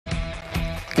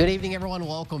Good evening, everyone.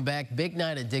 Welcome back. Big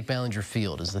night at Dick Ballinger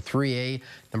Field as the 3A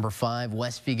number 5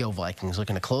 West Vigo Vikings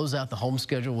looking to close out the home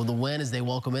schedule with a win as they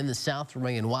welcome in the South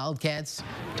Vermillion Wildcats.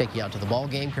 Take you out to the ball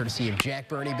game courtesy of Jack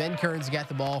Burney. Ben Kearns got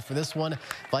the ball for this one.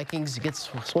 Vikings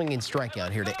gets swinging strikeout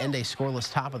here to end a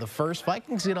scoreless top of the first.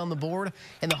 Vikings get on the board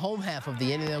in the home half of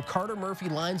the inning. Carter Murphy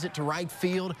lines it to right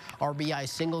field. RBI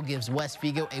single gives West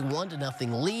Vigo a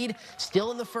 1-0 lead. Still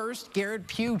in the first, Garrett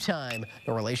Pugh time.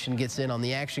 The relation gets in on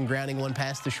the action, grounding one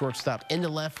past the shortstop into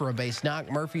left for a base knock.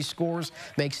 Murphy scores,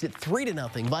 makes it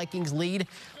 3-0. Vikings lead. A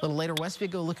little later, West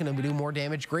Vigo looking to do more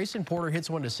damage. Grayson Porter hits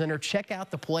one to center. Check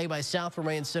out the play by South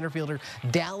Vermillion center fielder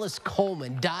Dallas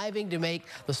Coleman, diving to make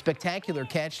the spectacular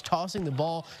catch, tossing the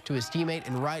ball to his teammate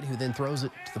in right, who then throws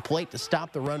it to the plate to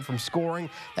stop the run from scoring.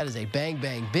 That is a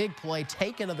bang-bang big play.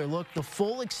 Take another look. The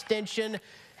full extension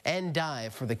and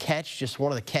dive for the catch. Just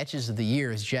one of the catches of the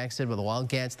year, as Jack said, with the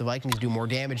Wildcats. The Vikings do more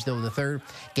damage, though, in the third.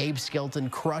 Gabe Skelton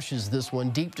crushes this one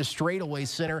deep to straightaway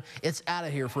center. It's out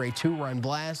of here for a 2-run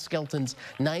blast. Skelton's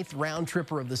 9th round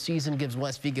tripper of the season gives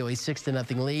West Vigo a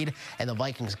 6-0 lead, and the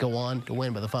Vikings go on to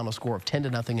win by the final score of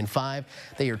 10-0 in 5.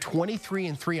 They are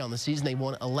 23-3 on the season. They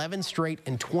won 11 straight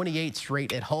and 28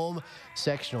 straight at home.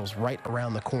 Sectionals right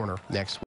around the corner next week.